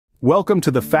Welcome to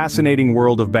the fascinating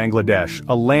world of Bangladesh,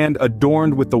 a land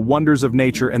adorned with the wonders of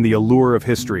nature and the allure of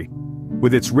history.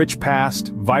 With its rich past,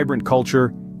 vibrant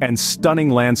culture, and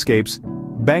stunning landscapes,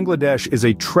 Bangladesh is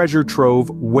a treasure trove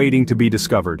waiting to be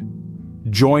discovered.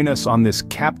 Join us on this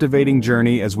captivating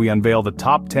journey as we unveil the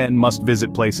top 10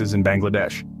 must-visit places in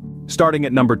Bangladesh. Starting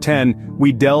at number 10,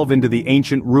 we delve into the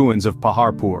ancient ruins of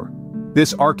Paharpur.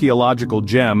 This archaeological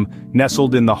gem,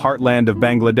 nestled in the heartland of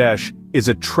Bangladesh, is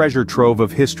a treasure trove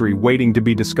of history waiting to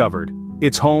be discovered.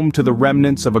 It's home to the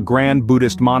remnants of a grand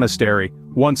Buddhist monastery,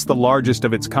 once the largest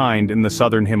of its kind in the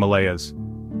southern Himalayas.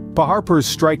 Paharpur's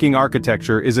striking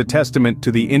architecture is a testament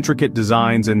to the intricate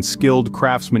designs and skilled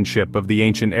craftsmanship of the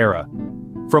ancient era.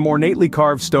 From ornately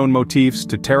carved stone motifs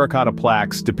to terracotta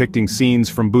plaques depicting scenes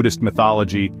from Buddhist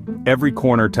mythology, every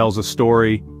corner tells a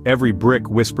story, every brick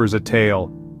whispers a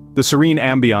tale. The serene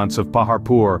ambiance of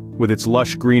Paharpur, with its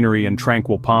lush greenery and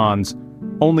tranquil ponds,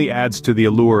 only adds to the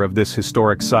allure of this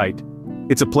historic site.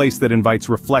 It's a place that invites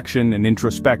reflection and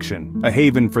introspection, a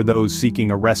haven for those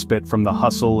seeking a respite from the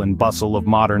hustle and bustle of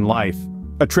modern life.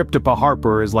 A trip to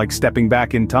Paharpur is like stepping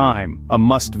back in time, a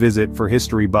must-visit for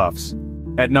history buffs.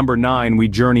 At number 9, we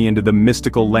journey into the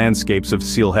mystical landscapes of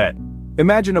Sylhet.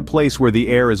 Imagine a place where the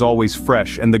air is always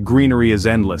fresh and the greenery is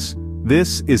endless.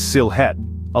 This is Sylhet,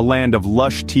 a land of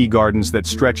lush tea gardens that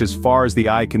stretch as far as the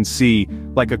eye can see,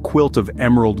 like a quilt of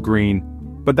emerald green.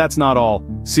 But that's not all.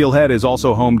 Sylhet is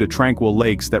also home to tranquil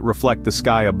lakes that reflect the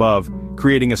sky above,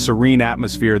 creating a serene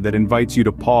atmosphere that invites you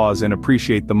to pause and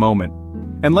appreciate the moment.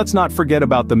 And let's not forget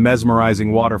about the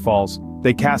mesmerizing waterfalls.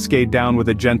 They cascade down with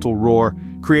a gentle roar,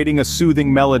 creating a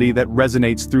soothing melody that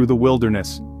resonates through the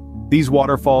wilderness. These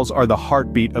waterfalls are the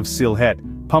heartbeat of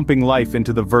Sylhet, pumping life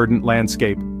into the verdant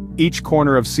landscape. Each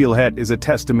corner of Sylhet is a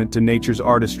testament to nature's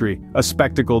artistry, a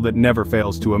spectacle that never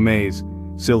fails to amaze.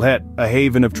 Sylhet, a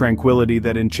haven of tranquility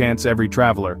that enchants every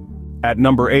traveler. At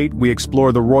number 8, we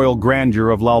explore the royal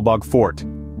grandeur of Lal Bagh Fort.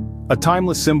 A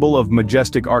timeless symbol of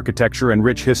majestic architecture and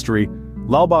rich history,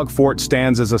 Lal Bagh Fort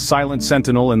stands as a silent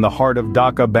sentinel in the heart of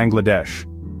Dhaka, Bangladesh.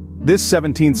 This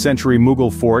 17th-century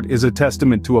Mughal fort is a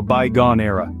testament to a bygone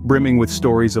era, brimming with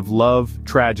stories of love,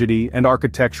 tragedy, and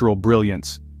architectural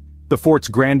brilliance. The fort's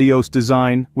grandiose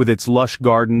design, with its lush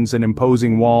gardens and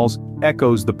imposing walls,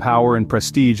 echoes the power and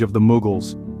prestige of the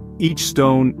Mughals. Each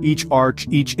stone, each arch,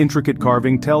 each intricate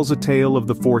carving tells a tale of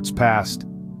the fort's past.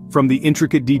 From the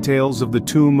intricate details of the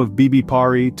tomb of Bibi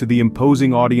Pari to the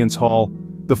imposing audience hall,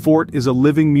 the fort is a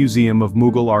living museum of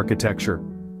Mughal architecture.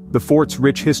 The fort's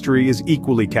rich history is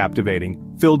equally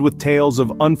captivating, filled with tales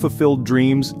of unfulfilled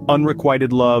dreams,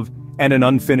 unrequited love, and an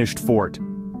unfinished fort.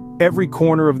 Every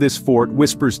corner of this fort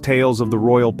whispers tales of the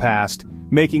royal past,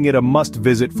 making it a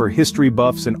must-visit for history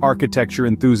buffs and architecture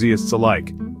enthusiasts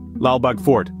alike. Lal Bagh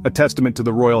Fort, a testament to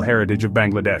the royal heritage of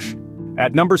Bangladesh.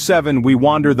 At number 7, we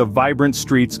wander the vibrant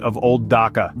streets of Old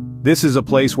Dhaka. This is a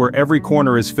place where every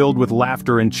corner is filled with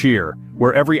laughter and cheer,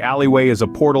 where every alleyway is a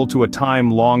portal to a time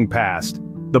long past.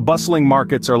 The bustling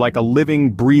markets are like a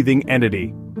living, breathing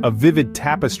entity, a vivid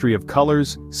tapestry of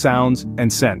colors, sounds,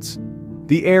 and scents.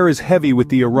 The air is heavy with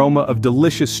the aroma of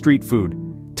delicious street food,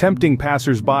 tempting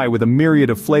passers-by with a myriad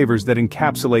of flavors that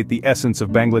encapsulate the essence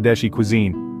of Bangladeshi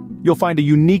cuisine. You'll find a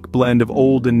unique blend of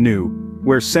old and new,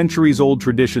 where centuries-old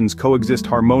traditions coexist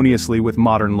harmoniously with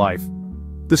modern life.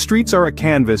 The streets are a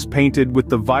canvas painted with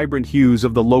the vibrant hues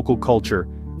of the local culture,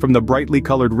 from the brightly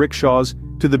colored rickshaws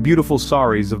to the beautiful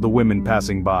saris of the women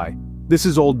passing by. This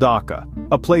is Old Dhaka,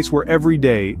 a place where every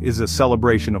day is a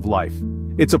celebration of life.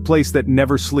 It's a place that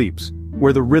never sleeps,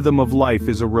 where the rhythm of life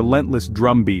is a relentless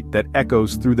drumbeat that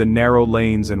echoes through the narrow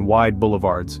lanes and wide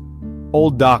boulevards.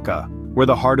 Old Dhaka, where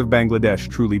the heart of Bangladesh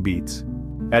truly beats.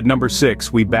 At number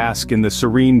 6, we bask in the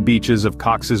serene beaches of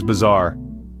Cox's Bazar.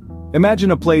 Imagine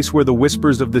a place where the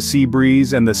whispers of the sea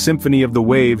breeze and the symphony of the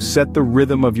waves set the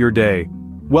rhythm of your day.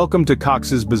 Welcome to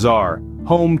Cox's Bazar,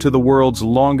 home to the world's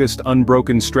longest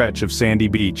unbroken stretch of sandy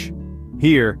beach.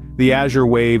 Here, the azure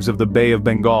waves of the Bay of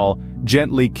Bengal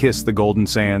gently kiss the golden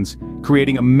sands,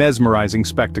 creating a mesmerizing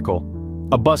spectacle.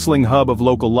 A bustling hub of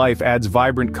local life adds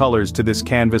vibrant colors to this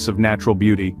canvas of natural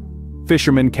beauty.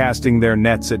 Fishermen casting their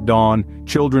nets at dawn,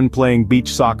 children playing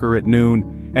beach soccer at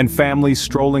noon, and families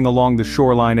strolling along the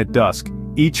shoreline at dusk.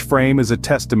 Each frame is a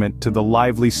testament to the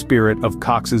lively spirit of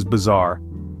Cox's Bazar.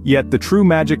 Yet the true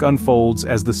magic unfolds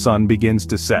as the sun begins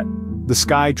to set. The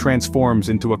sky transforms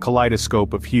into a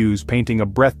kaleidoscope of hues, painting a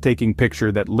breathtaking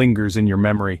picture that lingers in your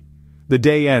memory. The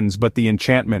day ends, but the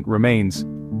enchantment remains.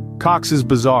 Cox's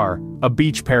Bazar, a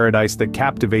beach paradise that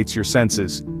captivates your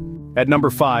senses. At number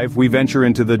 5, we venture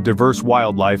into the diverse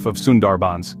wildlife of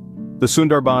Sundarbans. The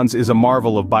Sundarbans is a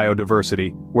marvel of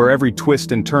biodiversity, where every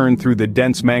twist and turn through the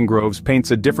dense mangroves paints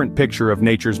a different picture of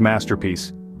nature's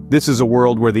masterpiece. This is a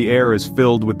world where the air is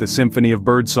filled with the symphony of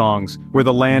bird songs, where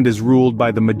the land is ruled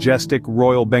by the majestic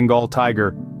Royal Bengal tiger,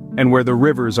 and where the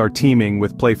rivers are teeming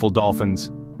with playful dolphins.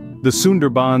 The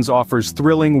Sundarbans offers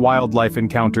thrilling wildlife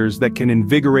encounters that can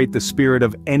invigorate the spirit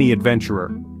of any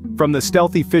adventurer. From the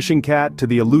stealthy fishing cat to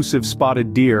the elusive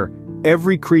spotted deer,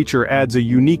 every creature adds a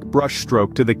unique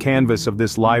brushstroke to the canvas of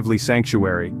this lively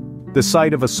sanctuary. The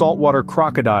sight of a saltwater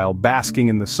crocodile basking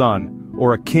in the sun,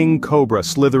 or a king cobra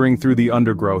slithering through the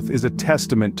undergrowth is a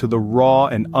testament to the raw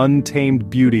and untamed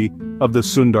beauty of the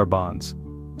Sundarbans.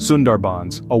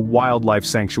 Sundarbans, a wildlife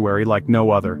sanctuary like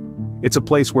no other. It's a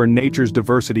place where nature's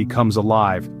diversity comes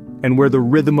alive, and where the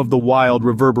rhythm of the wild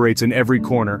reverberates in every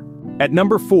corner. At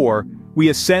number 4, we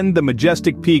ascend the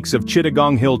majestic peaks of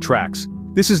Chittagong Hill Tracks.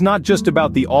 This is not just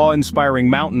about the awe-inspiring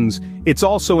mountains, it's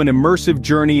also an immersive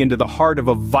journey into the heart of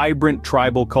a vibrant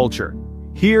tribal culture.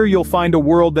 Here you'll find a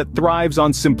world that thrives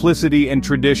on simplicity and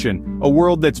tradition, a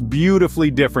world that's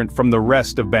beautifully different from the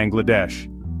rest of Bangladesh.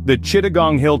 The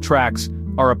Chittagong Hill Tracks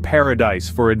are a paradise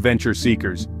for adventure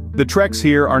seekers. The treks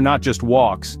here are not just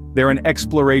walks, they're an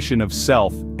exploration of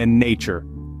self and nature.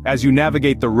 As you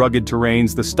navigate the rugged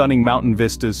terrains, the stunning mountain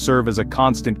vistas serve as a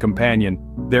constant companion,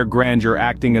 their grandeur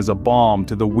acting as a balm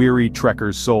to the weary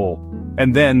trekker's soul.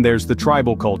 And then there's the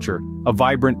tribal culture, a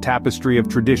vibrant tapestry of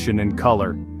tradition and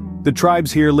color. The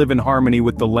tribes here live in harmony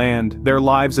with the land, their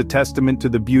lives a testament to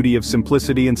the beauty of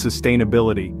simplicity and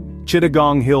sustainability.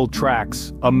 Chittagong Hill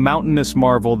Tracks, a mountainous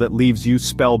marvel that leaves you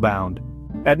spellbound.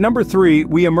 At number 3,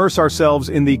 we immerse ourselves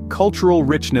in the cultural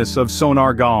richness of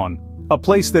Sonargaon. A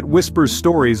place that whispers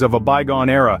stories of a bygone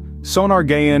era,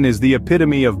 Sonargaon is the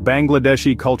epitome of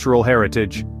Bangladeshi cultural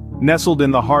heritage. Nestled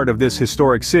in the heart of this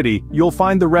historic city, you'll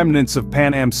find the remnants of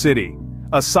Pan Am City,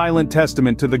 a silent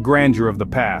testament to the grandeur of the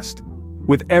past.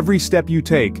 With every step you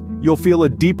take, you'll feel a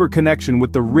deeper connection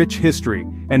with the rich history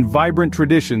and vibrant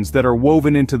traditions that are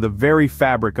woven into the very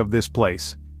fabric of this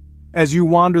place. As you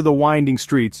wander the winding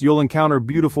streets, you'll encounter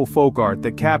beautiful folk art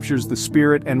that captures the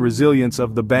spirit and resilience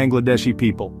of the Bangladeshi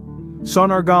people.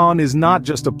 Sonargaon is not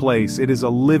just a place, it is a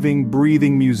living,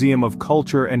 breathing museum of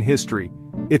culture and history.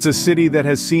 It's a city that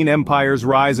has seen empires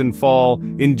rise and fall,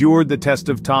 endured the test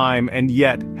of time, and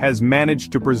yet has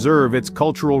managed to preserve its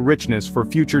cultural richness for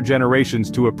future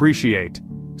generations to appreciate.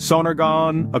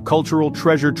 Sonargaon, a cultural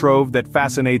treasure trove that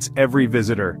fascinates every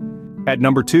visitor. At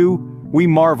number 2, we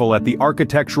marvel at the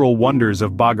architectural wonders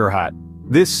of Bagherhat.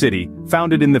 This city,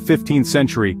 founded in the 15th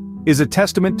century, is a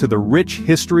testament to the rich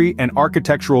history and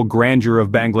architectural grandeur of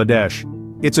Bangladesh.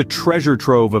 It's a treasure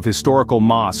trove of historical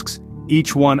mosques,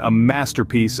 each one a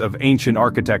masterpiece of ancient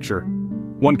architecture.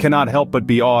 One cannot help but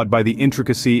be awed by the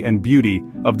intricacy and beauty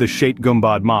of the Sheikh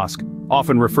Gumbad Mosque,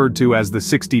 often referred to as the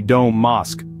 60-dome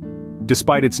mosque.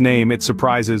 Despite its name, it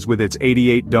surprises with its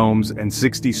 88 domes and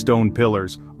 60 stone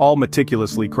pillars, all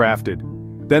meticulously crafted.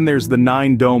 Then there's the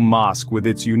 9-dome mosque with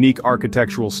its unique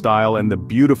architectural style and the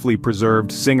beautifully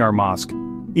preserved Singar Mosque.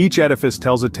 Each edifice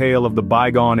tells a tale of the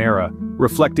bygone era,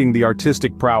 reflecting the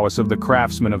artistic prowess of the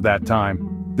craftsmen of that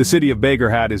time. The city of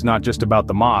Bagherhat is not just about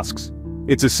the mosques.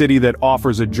 It's a city that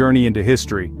offers a journey into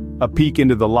history, a peek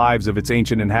into the lives of its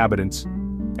ancient inhabitants,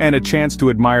 and a chance to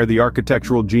admire the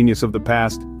architectural genius of the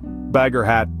past.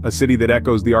 Bagherhat, a city that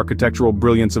echoes the architectural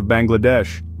brilliance of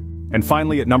Bangladesh. And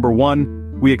finally, at number 1,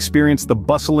 we experience the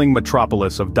bustling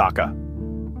metropolis of Dhaka.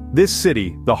 This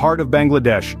city, the heart of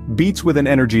Bangladesh, beats with an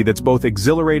energy that's both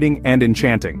exhilarating and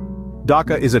enchanting.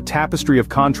 Dhaka is a tapestry of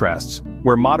contrasts,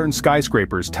 where modern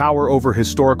skyscrapers tower over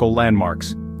historical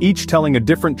landmarks, each telling a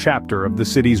different chapter of the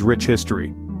city's rich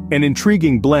history. An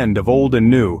intriguing blend of old and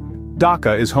new,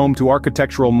 Dhaka is home to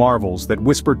architectural marvels that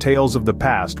whisper tales of the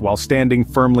past while standing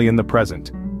firmly in the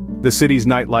present. The city's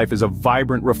nightlife is a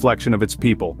vibrant reflection of its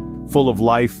people, full of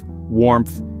life,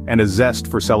 warmth, and a zest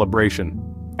for celebration.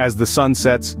 As the sun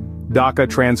sets, Dhaka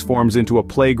transforms into a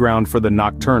playground for the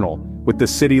nocturnal, with the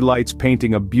city lights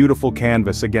painting a beautiful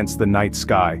canvas against the night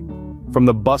sky. From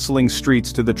the bustling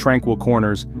streets to the tranquil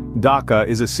corners, Dhaka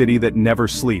is a city that never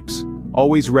sleeps,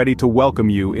 always ready to welcome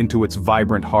you into its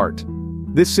vibrant heart.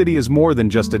 This city is more than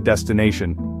just a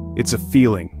destination, it's a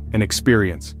feeling, an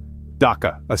experience.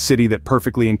 Dhaka, a city that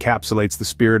perfectly encapsulates the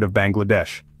spirit of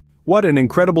Bangladesh. What an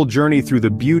incredible journey through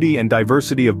the beauty and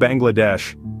diversity of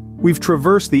Bangladesh. We've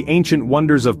traversed the ancient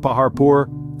wonders of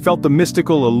Paharpur, felt the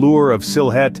mystical allure of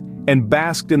Sylhet, and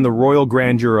basked in the royal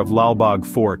grandeur of Lalbagh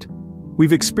Fort.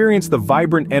 We've experienced the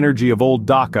vibrant energy of Old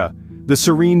Dhaka, the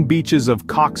serene beaches of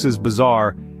Cox's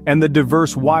Bazar, and the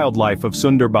diverse wildlife of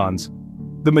Sundarbans.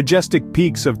 The majestic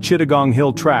peaks of Chittagong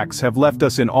Hill tracts have left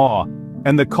us in awe,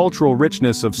 and the cultural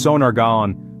richness of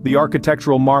Sonargaon, the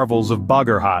architectural marvels of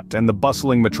Bagherhat and the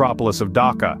bustling metropolis of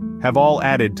Dhaka, have all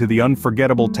added to the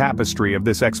unforgettable tapestry of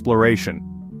this exploration.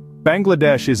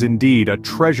 Bangladesh is indeed a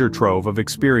treasure trove of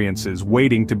experiences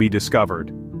waiting to be discovered.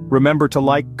 Remember to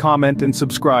like, comment and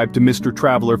subscribe to Mr.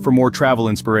 Traveler for more travel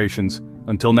inspirations.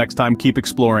 Until next time, keep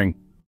exploring.